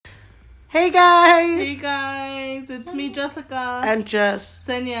Hey guys! Hey guys, it's me, Jessica. And Jess.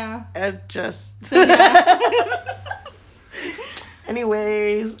 Senya. And Jess. Senya.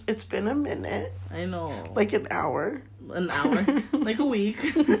 Anyways, it's been a minute. I know. Like an hour. Like a week.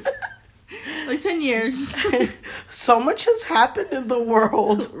 Like 10 years. So much has happened in the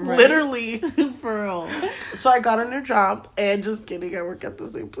world. Right? Literally. For real. So I got a new job. And just kidding, I work at the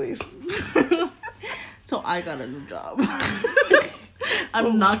same place. So I got a new job.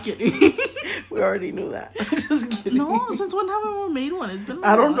 I'm not kidding. We already knew that. Just kidding. No, since when haven't we made one? It's been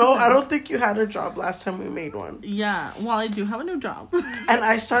I don't know. I don't think you had a job last time we made one. Yeah, well, I do have a new job. And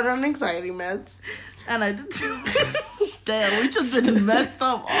I started on anxiety meds. And I did too. Damn, we just been messed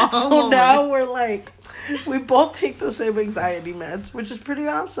up all So over. now we're like, we both take the same anxiety meds, which is pretty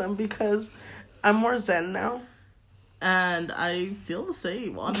awesome because I'm more zen now. And I feel the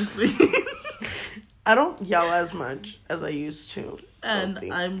same, honestly. I don't yell as much as I used to. And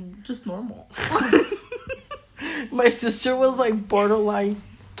I'm just normal. My sister was like borderline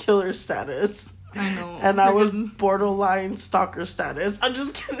killer status. I know. And I was borderline stalker status. I'm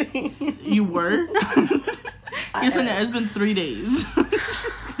just kidding. You were? It's been 3 days.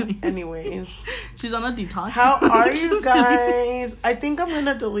 Anyways. She's on a detox. How are you guys? I think I'm going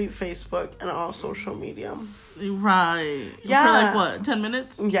to delete Facebook and all social media. Right. Yeah. For like what, 10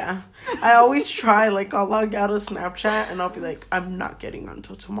 minutes? Yeah. I always try, like, I'll log out of Snapchat and I'll be like, I'm not getting on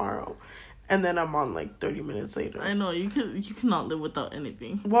until tomorrow. And then I'm on like 30 minutes later. I know, you cannot live without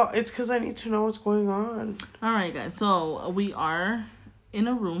anything. Well, it's because I need to know what's going on. Alright, guys. So, we are in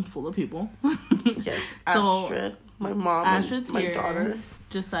a room full of people. Yes. Astrid, my mom, Astrid's and my here, daughter.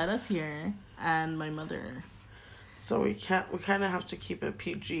 Josiah's here, and my mother. So we kind of have to keep it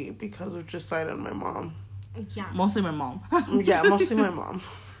PG because of Josiah and my mom. Yeah. Mostly my mom. Yeah, mostly my mom.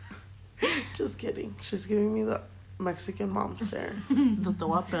 Just kidding. She's giving me the Mexican mom stare. Te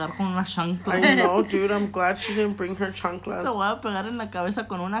voy a pegar con una chancla. I know, dude. I'm glad she didn't bring her chanclas. Te voy a pegar en la cabeza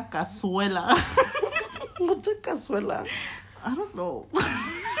con una cazuela. What's a cazuela? I don't know.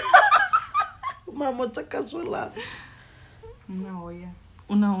 Mom, what's a cazuela? Una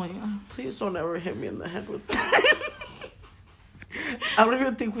olla. Please don't ever hit me in the head with that. I don't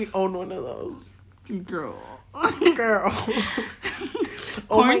even think we own one of those. Girl.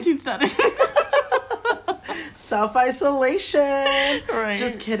 Quarantine status. Self-isolation. Right.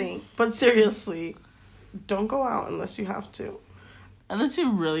 Just kidding. But seriously, don't go out unless you have to. Unless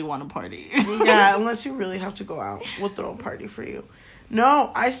you really want to party. Yeah, unless you really have to go out. We'll throw a party for you.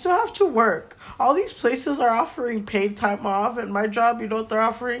 No, I still have to work. All these places are offering paid time off, and my job, you know what they're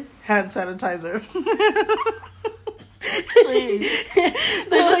offering? Hand sanitizer.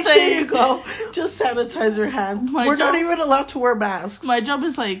 They're like, here you go. Just sanitize your hands. We're not even allowed to wear masks. My job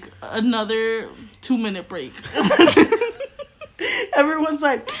is like another 2-minute break. Everyone's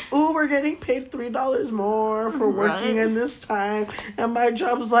like, ooh, we're getting paid $3 more for working in this time. And my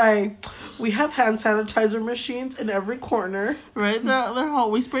job's like, we have hand sanitizer machines in every corner. Right? They're all,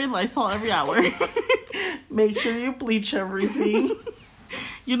 we spray Lysol every hour. Make sure you bleach everything.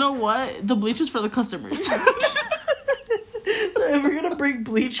 You know what? The bleach is for the customers. If you're gonna bring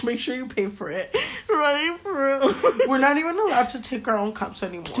bleach, make sure you pay for it. Right? For real. We're not even allowed to take our own cups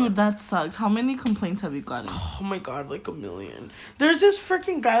anymore. Dude, that sucks. How many complaints have you gotten? Oh my god, like 1 million. There's this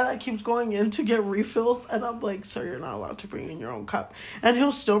freaking guy that keeps going in to get refills, and I'm like, sir, you're not allowed to bring in your own cup. And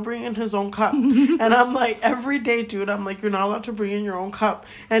he'll still bring in his own cup. And I'm like, every day, dude, I'm like, you're not allowed to bring in your own cup.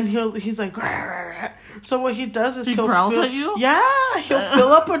 And he's like, rah, rah, rah. So what he does is he growls at you? Yeah, he'll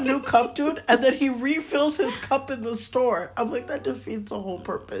fill up a new cup, dude, and then he refills his cup in the store. I'm like, that defeats the whole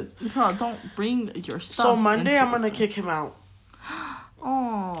purpose. Girl, don't bring your stuff. So Monday, I'm gonna kick him out.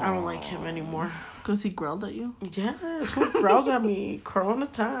 Oh. I don't like him anymore. Because he growled at you? Yes, who growls at me? Corona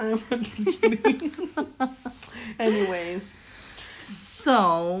time. Just kidding. Anyways.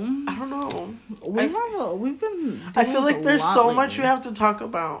 So, I don't know. We've been I feel like there's so much we have to talk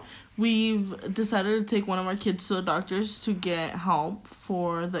about. We've decided to take one of our kids to the doctors to get help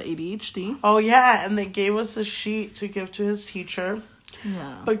for the ADHD. Oh, yeah, and they gave us a sheet to give to his teacher.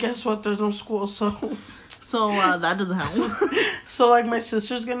 Yeah. But guess what? There's no school, so... So, that doesn't help. So, like, my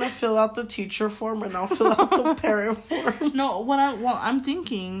sister's gonna fill out the teacher form, and I'll fill out the parent form. No, what I'm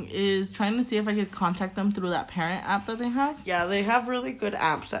thinking is trying to see if I could contact them through that parent app that they have. Yeah, they have really good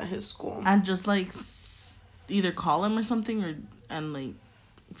apps at his school. And just, like, either call him or something, and, like,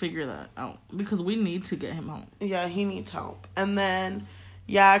 figure that out. Because we need to get him home. Yeah, he needs help. And then,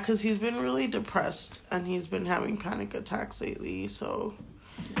 yeah, because he's been really depressed, and he's been having panic attacks lately, so...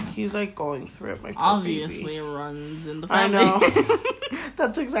 He's like going through it, my poor Obviously, baby. It runs in the family. I know.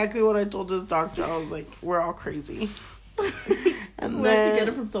 That's exactly what I told his doctor. I was like, we're all crazy. And we had then to get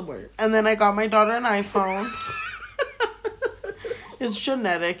it from somewhere. And then I got my daughter an iPhone. It's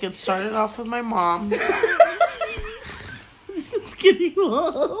genetic. It started off with my mom. Just kidding.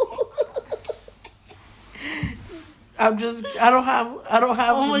 I don't have.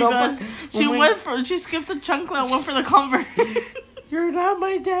 Oh my god. She skipped the chancla and went for the Converse. You're not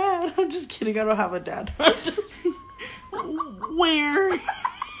my dad. I'm just kidding. I don't have a dad. Where?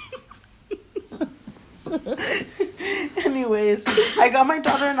 Anyways, I got my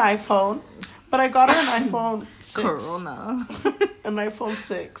daughter an iPhone, but I got her an iPhone 6. Corona. An iPhone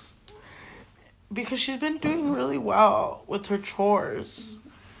 6. Because she's been doing really well with her chores.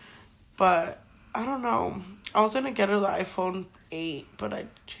 But, I don't know. I was going to get her the iPhone 8, but I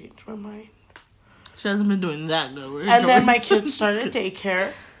changed my mind. She hasn't been doing that good. And then my kids started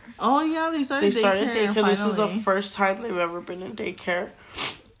daycare. Oh, yeah, they started daycare. Finally. This is the first time they've ever been in daycare.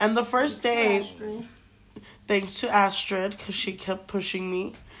 And the first day, thanks to Astrid, because she kept pushing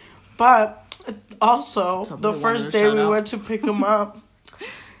me. But also, the first day we went to pick him up,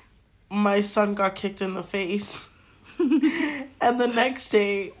 my son got kicked in the face. And the next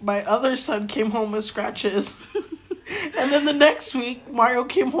day, my other son came home with scratches. And then the next week, Mario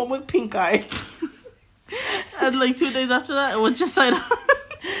came home with pink eye. And like 2 days after that, it was just like...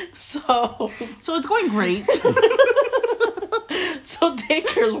 So it's going great. So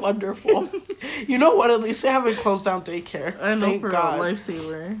daycare's wonderful. You know what? At least they haven't closed down daycare. I know, Thank for God. a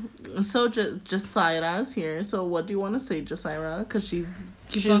lifesaver. So Josiah's here. So what do you want to say, Josiah? Because she's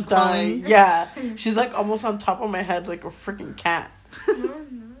dying. Yeah, she's like almost on top of my head like a freaking cat.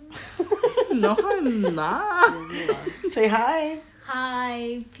 No, I'm not. Say hi.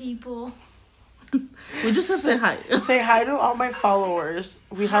 Hi, people. We just have to say hi. Say hi to all my followers.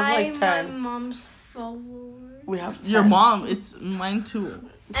 We have like 10. My mom's followers. We have 10. Your mom. It's mine too.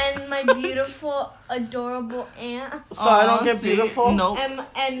 And my beautiful, adorable aunt. So I don't get beautiful? Nope.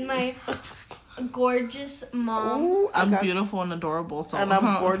 And my gorgeous mom. Ooh, I'm beautiful and adorable. So and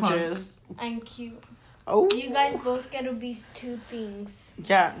I'm gorgeous. I'm cute. Oh. You guys both get to be 2 things.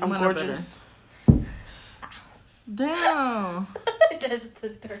 Yeah, I'm gorgeous. Damn. That's the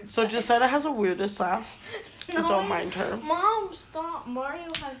third. So Josiah has the weirdest laugh. No, Don't mind her. Mom, stop. Mario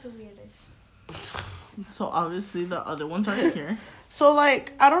has the weirdest. So obviously the other ones are here. So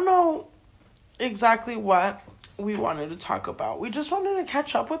like, I don't know exactly what we wanted to talk about. We just wanted to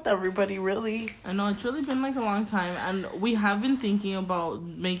catch up with everybody, really. I know it's really been like a long time, and we have been thinking about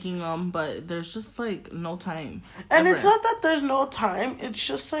making them, but there's just like no time. And ever. it's not that there's no time. It's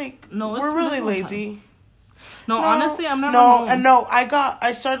just like we're really lazy. No, honestly, I'm never home. home. And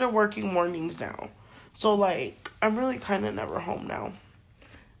I started working mornings now, so like I'm really kind of never home now.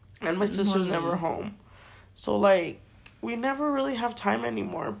 And my sister's never home, so like we never really have time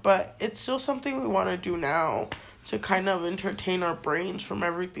anymore. But it's still something we want to do now, to kind of entertain our brains from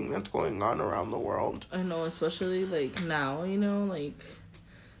everything that's going on around the world. I know, especially like now, you know, like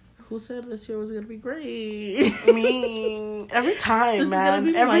who said this year was gonna be great? Me. Every time,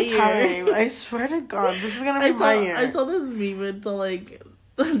 man. Every time. I swear to God, this is gonna be my year. I told this meme until like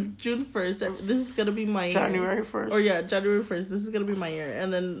June 1st. This is gonna be my year. January 1st. Or yeah, January 1st. This is gonna be my year.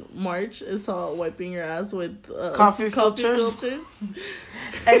 And then March is all wiping your ass with coffee filters.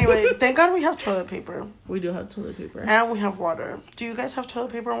 Anyway, thank God we have toilet paper. We do have toilet paper. And we have water. Do you guys have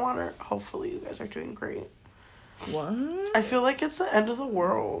toilet paper and water? Hopefully you guys are doing great. What? I feel like it's the end of the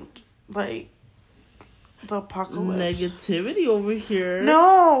world. Like, the apocalypse. Negativity over here.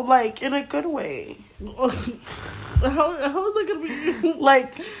 No, like, in a good way. How is that gonna be?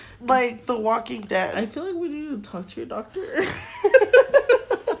 Like The Walking Dead. I feel like we need to talk to your doctor.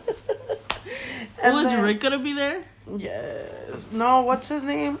 Was Rick gonna be there? Yes. No, what's his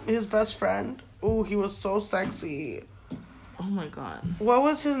name? His best friend. Ooh, he was so sexy. Oh my God. What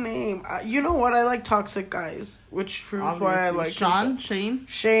was his name? You know what? I like toxic guys, which proves why I like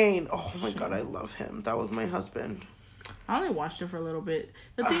Shane. Oh my God, I love him. That was my husband. I only watched it for a little bit.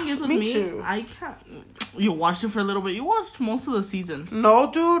 The thing is with me, too. I can't. You watched it for a little bit. You watched most of the seasons.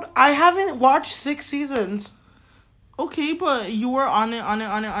 No, dude, I haven't watched 6 seasons. Okay, but you were on it.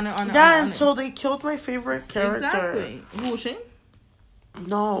 Yeah, until they killed my favorite character. Exactly. Who, Shane?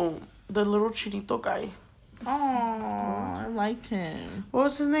 No, the little chinito guy. Oh, I liked him. What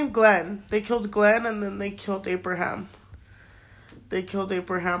was his name? Glenn. They killed Glenn, and then they killed Abraham.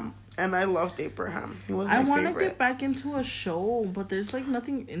 And I loved Abraham. He was my favorite. I want to get back into a show, but there's like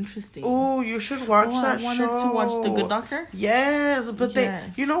nothing interesting. Oh, you should watch that show. I wanted to watch The Good Doctor. Yes, but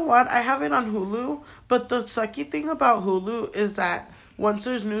you know what? I have it on Hulu, but the sucky thing about Hulu is that once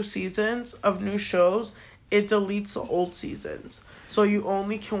there's new seasons of new shows, it deletes the old seasons. So you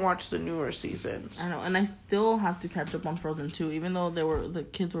only can watch the newer seasons. I know, and I still have to catch up on Frozen 2. Even though the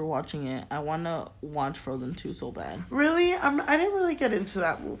kids were watching it, I want to watch Frozen 2 so bad. Really? I didn't really get into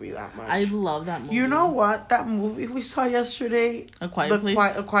that movie that much. I love that movie. You know what? That movie we saw yesterday, A Quiet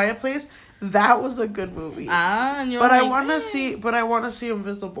Place. A Quiet Place. That was a good movie. And you're but like, I want to see. But I want to see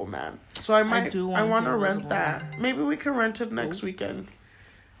Invisible Man. So I might. I want to rent that. Maybe we can rent it next weekend.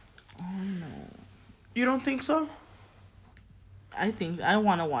 Oh no. You don't think so? I think I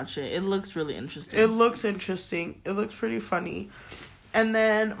want to watch it. It looks really interesting. It looks interesting. It looks pretty funny. And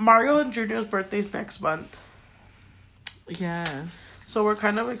then Mario and Junior's birthday's next month. Yes. So we're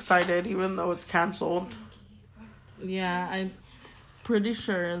kind of excited, even though it's canceled. Yeah, I'm pretty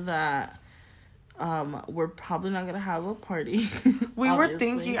sure that we're probably not gonna have a party. We were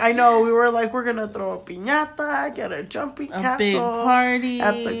thinking. I know we were like, we're gonna throw a piñata, get a jumping castle, big party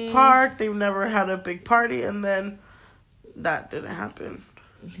at the park. They've never had a big party, and then that didn't happen.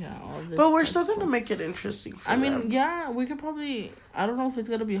 Yeah, but we're still gonna make it interesting for them. Yeah, we could probably. I don't know if it's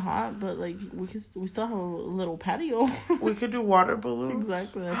gonna be hot, but like we still have a little patio. We could do water balloons.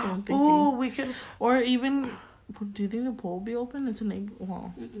 Exactly, that's what I'm thinking. Ooh, we could. Or even, do you think the pool will be open? It's a neighbor.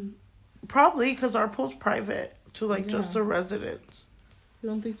 Well, probably because our pool's private to like just the residents. You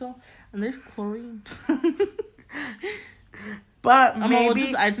don't think so? And there's chlorine. But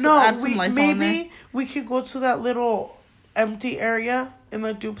maybe maybe we could go to that little empty area in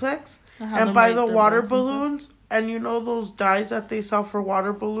the duplex and buy the water balloons. And you know those dyes that they sell for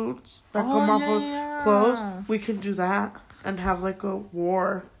water balloons that come off of clothes? We can do that and have like a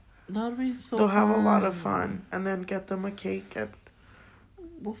war. That would be so They'll fun. have a lot of fun. And then get them a cake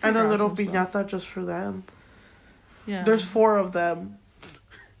and a little piñata just for them. Yeah. There's 4 of them.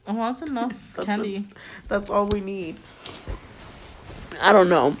 Oh, that's enough candy. That's all we need. I don't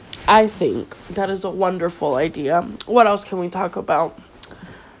know. I think that is a wonderful idea. What else can we talk about?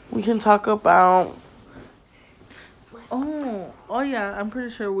 We can talk about... Oh yeah, I'm pretty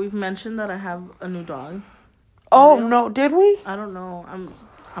sure we've mentioned that I have a new dog. Oh, no, did we? I don't know. I'm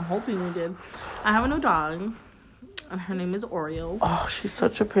hoping we did. I have a new dog, and her name is Oreo. Oh, she's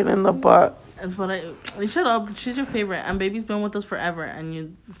such a pain in the butt. But shut up. She's your favorite, and baby's been with us forever, and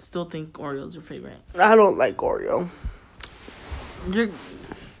you still think Oreo's your favorite. I don't like Oreo.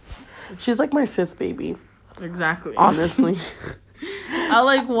 She's like my 5th baby. Exactly. Honestly. I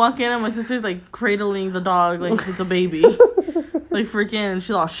like walk in and my sister's like cradling the dog like it's a baby. Like freaking, and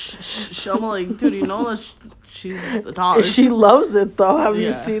she's all shh. I'm like, dude, you know that she's a dog. She loves it though. Have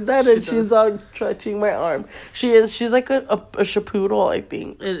you seen that? And she's all touching my arm. She's like a shapoodle, I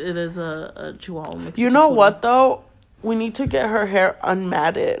think. It is a chihuahua. You know what though? We need to get her hair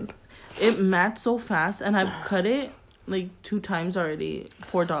unmatted. It mats so fast, and I've cut it like 2 times already.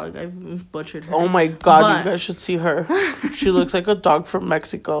 Poor dog. I've butchered her. Oh my god, you guys should see her. She looks like a dog from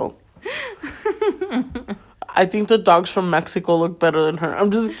Mexico. I think the dogs from Mexico look better than her.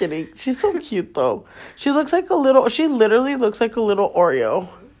 I'm just kidding. She's so cute though. She literally looks like a little Oreo.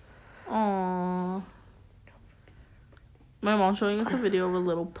 Aww. My mom's showing us a video of a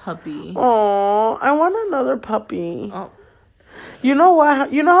little puppy. Aww, I want another puppy. Oh. You know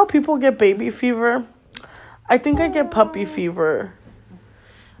what? You know how people get baby fever? I think I get puppy fever.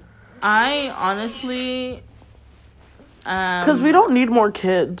 I honestly... Because we don't need more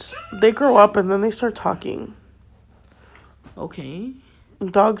kids. They grow up and then they start talking. Okay.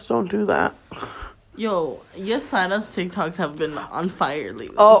 Dogs don't do that. Yo, Yesada's TikToks have been on fire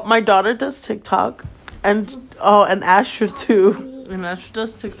lately. Oh, my daughter does TikTok. And Asher too. And Asher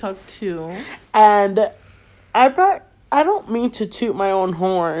does TikTok too. And I don't mean to toot my own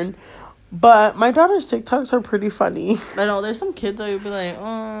horn, but my daughter's TikToks are pretty funny. I know, there's some kids that you'll be like,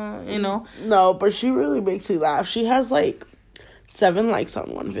 you know. No, but she really makes me laugh. She has like 7 likes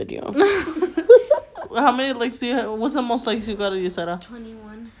on one video. How many likes do you have? What's the most likes you got, Yesada?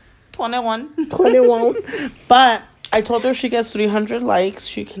 21. 21. But I told her if she gets 300 likes,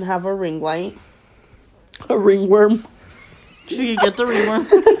 she can have a ring light. A ringworm. She can get the ringworm.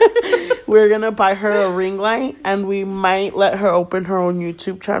 We're going to buy her a ring light, and we might let her open her own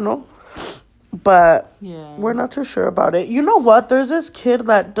YouTube channel. But we're not too sure about it. You know what? There's this kid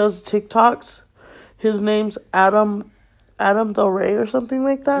that does TikToks. His name's Adam Del Rey or something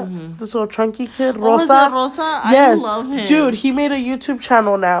like that. Mm-hmm. This little chunky kid, Rosa. Is that Rosa? Yes. I love him. Dude, he made a YouTube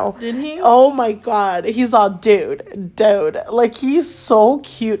channel now. Did he? Oh my god. He's all, dude. Like, he's so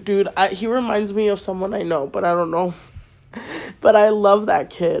cute, dude. He reminds me of someone I know, but I don't know. But I love that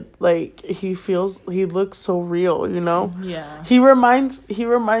kid. Like, he looks so real, you know? Yeah. He reminds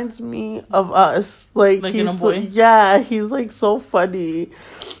me of us. Like he's in a boy? Yeah, he's like so funny.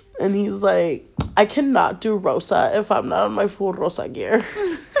 And he's like, I cannot do Rosa if I'm not on my full Rosa gear.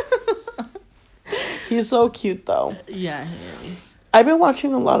 He's so cute, though. Yeah, he is. I've been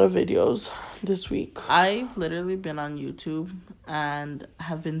watching a lot of videos this week. I've literally been on YouTube and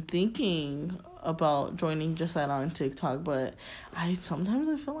have been thinking about joining Josiah on TikTok, but sometimes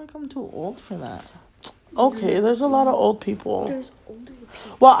I feel like I'm too old for that. Okay, there's a lot of old people. There's older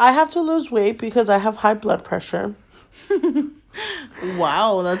people. Well, I have to lose weight because I have high blood pressure.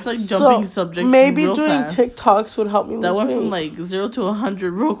 Wow, that's like jumping subjects. Maybe real doing fast. TikToks would help me lose That went weight. from like 0 to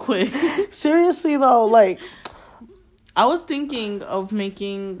 100 real quick. Seriously though, like, I was thinking of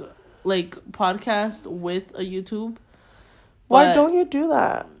making like podcast with a YouTube. why but- don't you do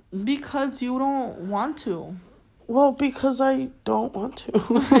that? Because you don't want to. Well, because I don't want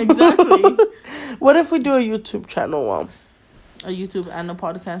to. Exactly. What if we do a YouTube channel? A YouTube and a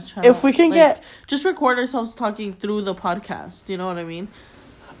podcast channel. If we can get just record ourselves talking through the podcast, you know what I mean?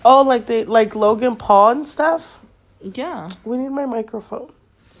 like Logan Paul and stuff. Yeah. We need my microphone.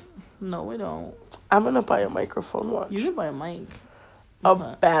 No, we don't. I'm gonna buy a microphone. Watch. You should buy a mic. A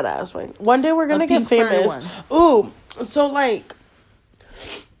But- badass mic. One day we're gonna A get pink furry famous. one. Ooh, so like,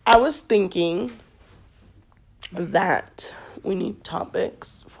 I was thinking that we need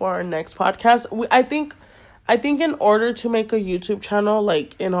topics for our next podcast. I think in order to make a YouTube channel,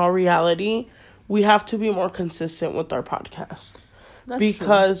 like in all reality, we have to be more consistent with our podcast. That's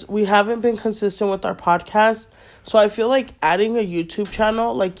Because we haven't been consistent with our podcast. So I feel like adding a YouTube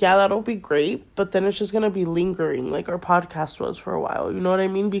channel, like, yeah, that'll be great, but then it's just going to be lingering like our podcast was for a while. You know what I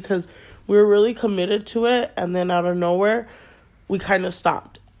mean? Because we were really committed to it, and then out of nowhere, we kind of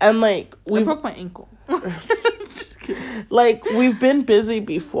stopped. And, like, I we broke my ankle. like, we've been busy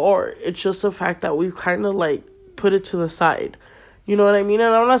before. It's just the fact that we've kind of, like, put it to the side. You know what I mean?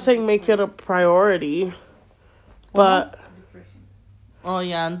 And I'm not saying make it a priority, but... Oh,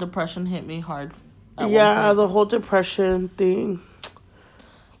 yeah, and depression hit me hard. at one Yeah, point. the whole depression thing.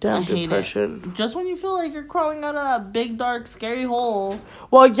 Damn I hate depression. it. Just when you feel like you're crawling out of that big, dark, scary hole.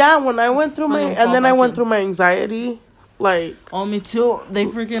 Well, yeah, when I went through Fucking my... fall And then I back went in. through my anxiety. Like... Oh, me too.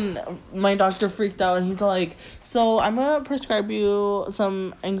 My doctor freaked out, and he's like, so I'm gonna prescribe you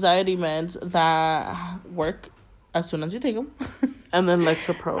some anxiety meds that work as soon as you take them. And then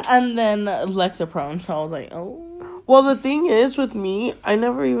Lexapro. And then Lexapro. So I was like, oh. Well, the thing is, with me, I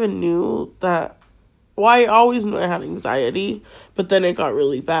never even knew that... Well, I always knew I had anxiety, but then it got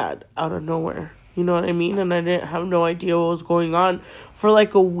really bad out of nowhere. You know what I mean? And I didn't have no idea what was going on for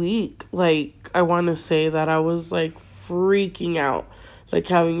like a week. Like, I want to say that I was like freaking out, like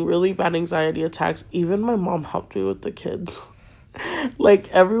having really bad anxiety attacks. Even my mom helped me with the kids. Like,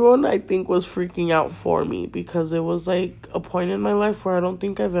 everyone, I think, was freaking out for me because it was like a point in my life where I don't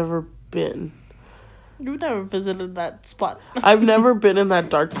think I've ever been. You never visited that spot. I've never been in that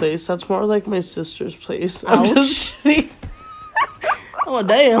dark place. That's more like my sister's place. I'm Ouch. just kidding. Oh,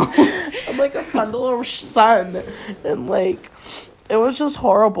 damn. I'm like a bundle of sun. And like, it was just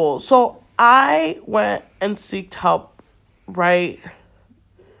horrible. So I went and sought help right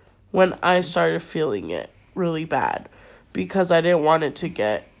when I started feeling it really bad. Because I didn't want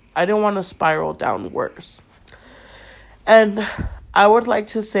to spiral down worse. And I would like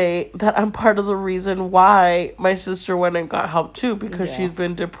to say that I'm part of the reason why my sister went and got help too, because Yeah. she's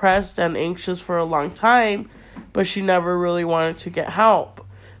been depressed and anxious for a long time, but she never really wanted to get help.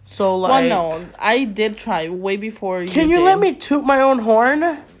 So, like... Well, no. I did try way before you Can you did. let me toot my own horn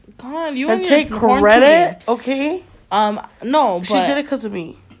and God, you take your horn credit? Okay? tooting. No, but... She did it because of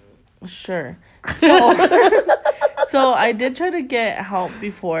me. Sure. So, so I did try to get help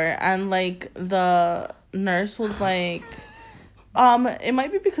before, and like the nurse was like, it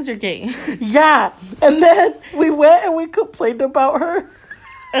might be because you're gay. Yeah. And then we went and we complained about her.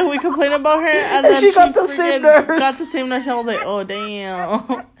 And we complained about her, and And then she got the same freaking nurse. Got the same nurse, and I was like, oh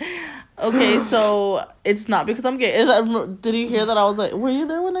damn. Okay, so it's not because I'm gay. Did you hear that? I was like, were you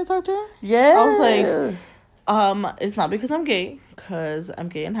there when I talked to her? Yeah. I was like, it's not because I'm gay, because I'm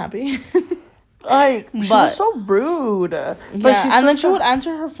gay and happy. Like, she But- was so rude. But Yeah, and then she would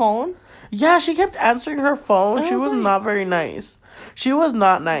answer her phone. Yeah, she kept answering her phone. I She was was like- not very nice. She was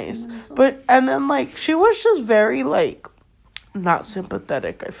not nice. But, and then, like, she was just very, like, not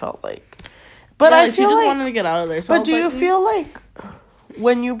sympathetic, I felt like. But Yeah, I like, feel she just like... wanted to get out of there. So I But was do you like, feel like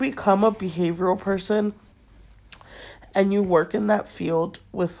when you become a behavioral person and you work in that field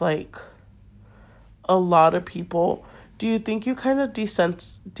with, like, a lot of people, do you think you kind of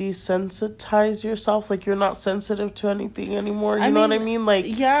desensitize yourself? Like, you're not sensitive to anything anymore? You know what I mean? Like,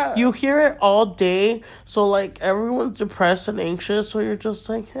 yeah. you hear it all day, so, like, everyone's depressed and anxious, so you're just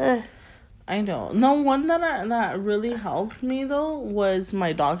like, eh. I know. No, one that really helped me though was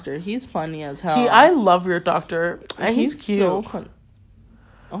my doctor. He's funny as hell. I love your doctor. And he's cute. So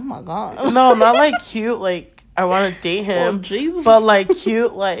oh my god. No, not like cute. Like I want to date him. Oh, Jesus. But like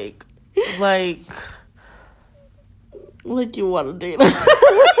cute. Like you want to date him.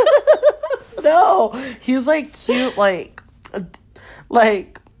 No, he's like cute. Like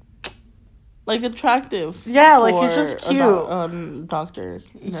attractive. Yeah, like he's just cute. Doctor.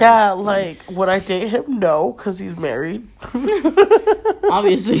 Yeah, like would I date him? No, because he's married.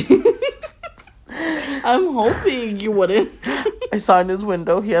 Obviously. I'm hoping you wouldn't. I saw in his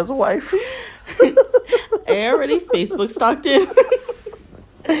window he has a wife. I already Facebook stalked him.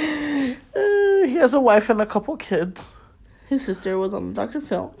 He has a wife and a couple kids. His sister was on Dr.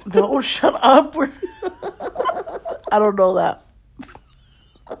 Phil. No, shut up. I don't know that.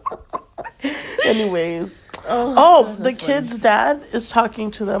 Anyways. The kid's dad is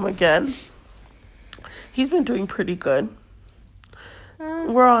talking to them again. He's been doing pretty good.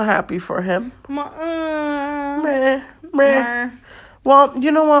 We're all happy for him. Meh. Well,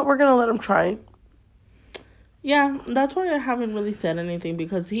 you know what? We're going to let him try. Yeah, that's why I haven't really said anything,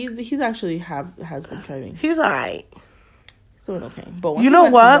 because he's actually has been driving. He's alright. He's doing okay. But you know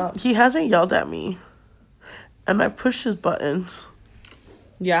what? He hasn't yelled at me. And I've pushed his buttons.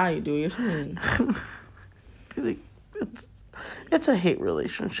 Yeah, you do. You're so mean. It's a hate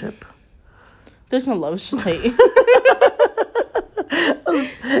relationship. There's no love, it's just hate.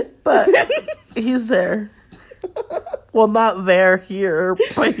 But he's there. Well, not there here,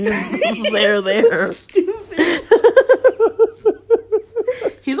 but he's there.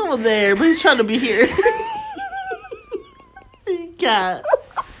 He's over there, but he's trying to be here. He can't.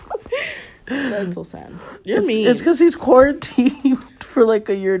 That's so sad. You're mean. It's because he's quarantined for like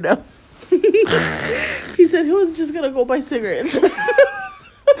a year now. He said he was just gonna go buy cigarettes.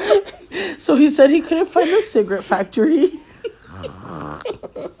 So he said he couldn't find the cigarette factory.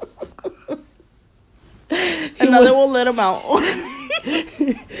 And now they won't let him out.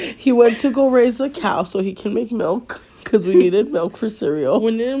 He went to go raise the cow so he can make milk, because we needed milk for cereal.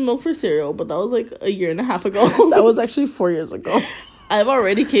 We needed milk for cereal, but that was like a year and a half ago. That was actually 4 years ago. I've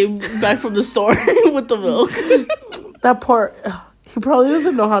already came back from the store with the milk. That part, he probably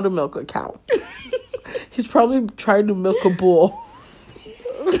doesn't know how to milk a cow. He's probably trying to milk a bull.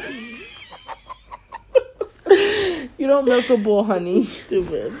 You don't milk a bull, honey.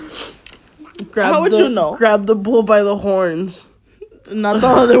 Stupid. How would you know? Grab the bull by the horns. Not the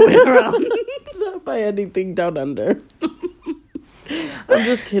other way around. Not by anything down under. I'm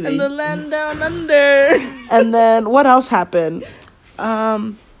just kidding. And the land down under. And then what else happened?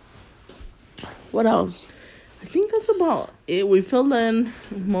 What else? I think that's about it. We filled in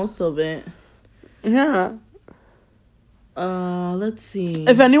most of it. Yeah. Let's see.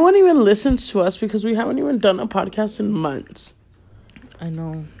 If anyone even listens to us, because we haven't even done a podcast in months. I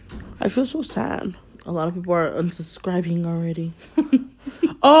know. I feel so sad. A lot of people are unsubscribing already.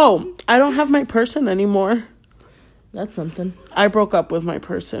 Oh, I don't have my person anymore. That's something. I broke up with my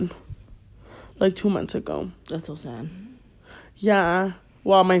person like 2 months ago. That's so sad. Yeah.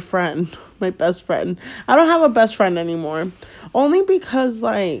 Well, my friend, my best friend. I don't have a best friend anymore. Only because,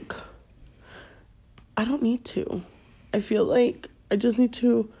 like, I don't need to. I feel like I just need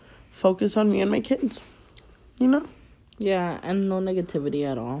to focus on me and my kids. You know? Yeah, and no negativity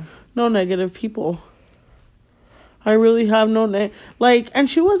at all. No negative people. I really have no and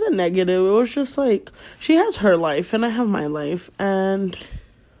she wasn't negative. It was just like, she has her life and I have my life, and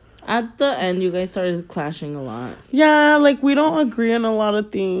at the end you guys started clashing a lot. Yeah, like we don't agree on a lot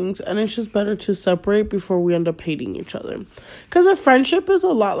of things, and it's just better to separate before we end up hating each other. Because a friendship is a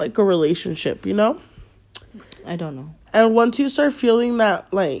lot like a relationship, you know? I don't know. And once you start feeling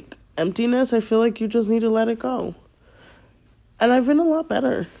that like emptiness, I feel like you just need to let it go. And I've been a lot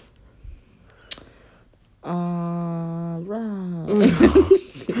better. Right.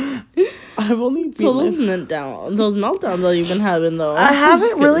 I've only been those meltdowns that you've been having though. I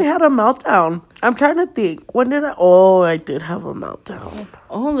haven't really had a meltdown. I'm trying to think. When did I did have a meltdown.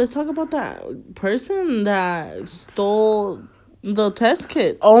 Oh, let's talk about that person that stole the test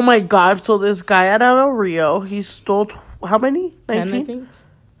kits. Oh my god, so this guy at El Rio, he stole how many? 19? 10, I think.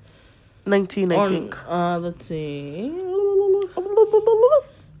 19, I think. Let's see.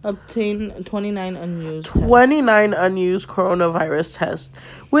 Obtain 29 unused 29 tests. Unused coronavirus tests.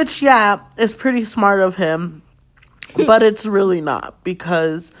 Which, yeah, is pretty smart of him. But it's really not.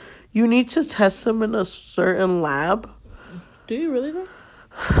 Because you need to test them in a certain lab. Do you really though?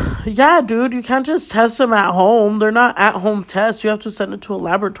 Yeah, dude. You can't just test them at home. They're not at-home tests. You have to send it to a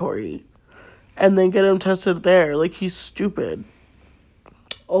laboratory. And then get them tested there. Like, he's stupid.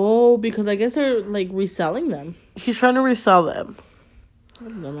 Oh, Oh, because I guess they're like reselling them. He's trying to resell them. I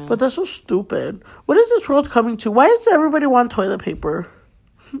don't know. But that's so stupid. What is this world coming to? Why does everybody want toilet paper?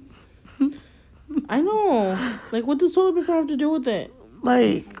 I know. Like, what does toilet paper have to do with it?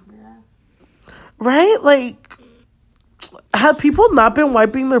 Like, right? Like, have people not been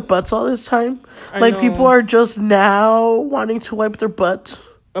wiping their butts all this time? I Like, know. people are just now wanting to wipe their butts.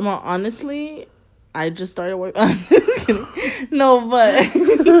 Honestly, I just started working. Just kidding. No, but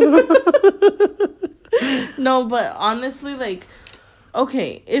no, but honestly, like,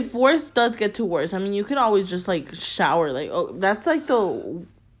 okay, if worse does get to worse, I mean, you could always just like shower. Like, oh, that's like the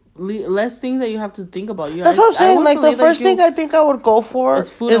less things that you have to think about. That's what I'm saying. Like, the first thing I think I would go for It's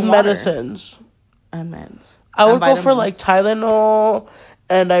food is and water. medicines. and meds. I would And go for, like, vitamins. Tylenol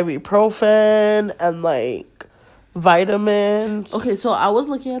and ibuprofen and, like, vitamins. Okay, so I was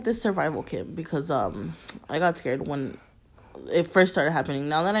looking at this survival kit because I got scared when it first started happening.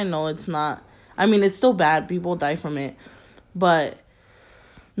 Now that I know it's not, I mean, it's still bad. People die from it, but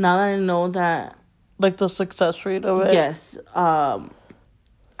now that I know that, Like, the success rate of it. yes,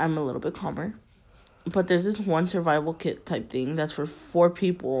 I'm a little bit calmer. But there's this one survival kit type thing that's for 4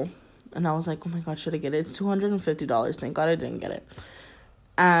 people, and I was like, oh my god, should I get it? It's $250. Thank god I didn't get it.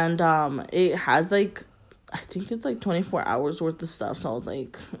 And it has like, I think it's like 24 hours worth of stuff. So I was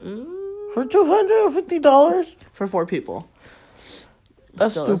like, For $250? for 4 people.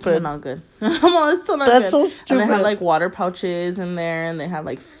 That's Still stupid. not good. Well, it's still not That's good. so And they stupid. have like water pouches in there, and they have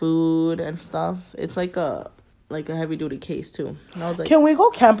like food and stuff. It's like a heavy duty case too. And I was like, Can we go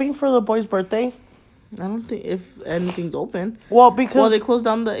camping for the boy's birthday? I don't think if anything's open. Well, because... Well, they closed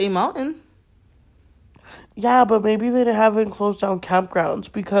down the A Mountain. Yeah, but maybe they haven't closed down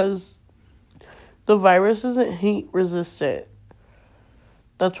campgrounds because the virus isn't heat resistant.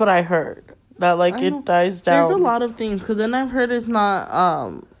 That's what I heard. That, like, I know. it dies down. There's a lot of things, because then I've heard it's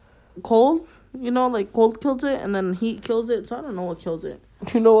not cold. You know, like cold kills it, and then heat kills it. So I don't know what kills it.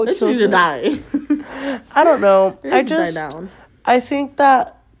 You know what It just kills need to it? die. I don't know. It I needs to die just... down. I think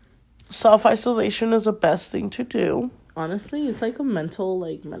that self-isolation is the best thing to do. Honestly, it's like a mental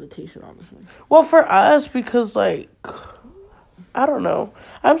like meditation. Honestly, Well, for us, because, like, I don't know.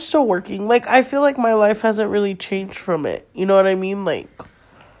 I'm still working. Like, I feel like my life hasn't really changed from it. You know what I mean? Like,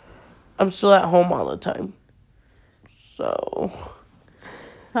 I'm still at home all the time. So,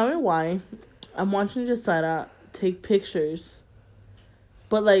 tell me why. I'm watching Josetta take pictures,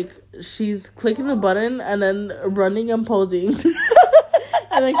 but like she's clicking the button and then running and posing,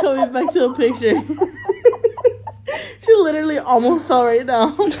 and then coming back to a picture. She literally almost fell right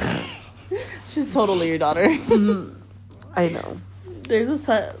now. She's totally your daughter. I know. There's a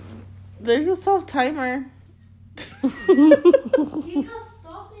self timer.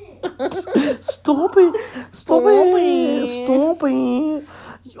 Stop it. Stop it.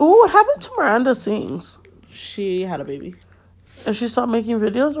 Oh, what happened to Miranda Sings? She had a baby. And she stopped making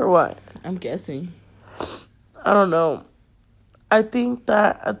videos or what? I'm guessing. I don't know. I think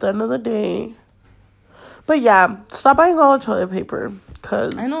that at the end of the day... But yeah, stop buying all the toilet paper.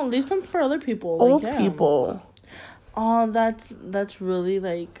 Because I know. Leave some for other people. old Like, yeah. people... Oh, that's really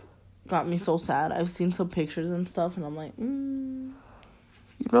like got me so sad. I've seen some pictures and stuff, and I'm like, You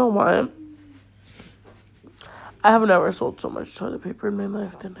know what? I have never sold so much toilet paper in my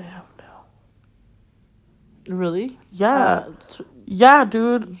life than I have now. really? Yeah. Yeah,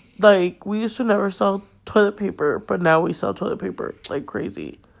 dude. Like, we used to never sell toilet paper, but now we sell toilet paper like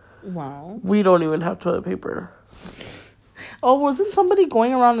crazy. Wow. We don't even have toilet paper. Oh, wasn't somebody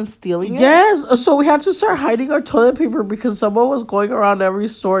going around and stealing it? Yes, so we had to start hiding our toilet paper because someone was going around every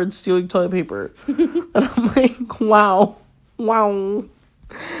store and stealing toilet paper. And I'm like, wow.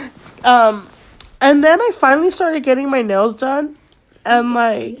 And then I finally started getting my nails done. And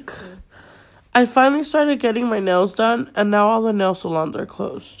like, I finally started getting my nails done. And now all the nail salons are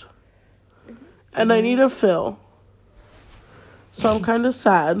closed. And I need a fill. So I'm kind of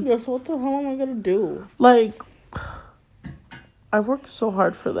sad. Yeah, so what the hell am I gonna do? Like, I've worked so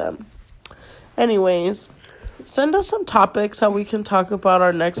hard for them. Anyways, send us some topics that we can talk about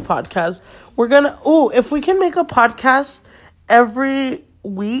our next podcast. We're gonna... Oh, if we can make a podcast every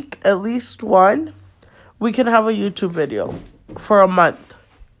week, at least one, we can have a YouTube video for a month.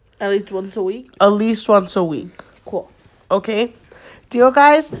 At least once a week? At least once a week. Cool. Okay? Deal,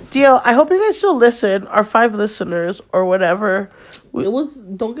 guys? Deal. I hope you guys still listen. Our 5 listeners or whatever. It was...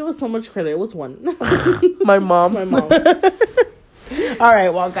 Don't give us so much credit. It was one. My mom. My mom. All right,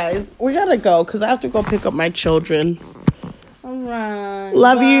 well, guys, we gotta go because I have to go pick up my children. All right.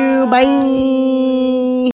 Love you. Bye.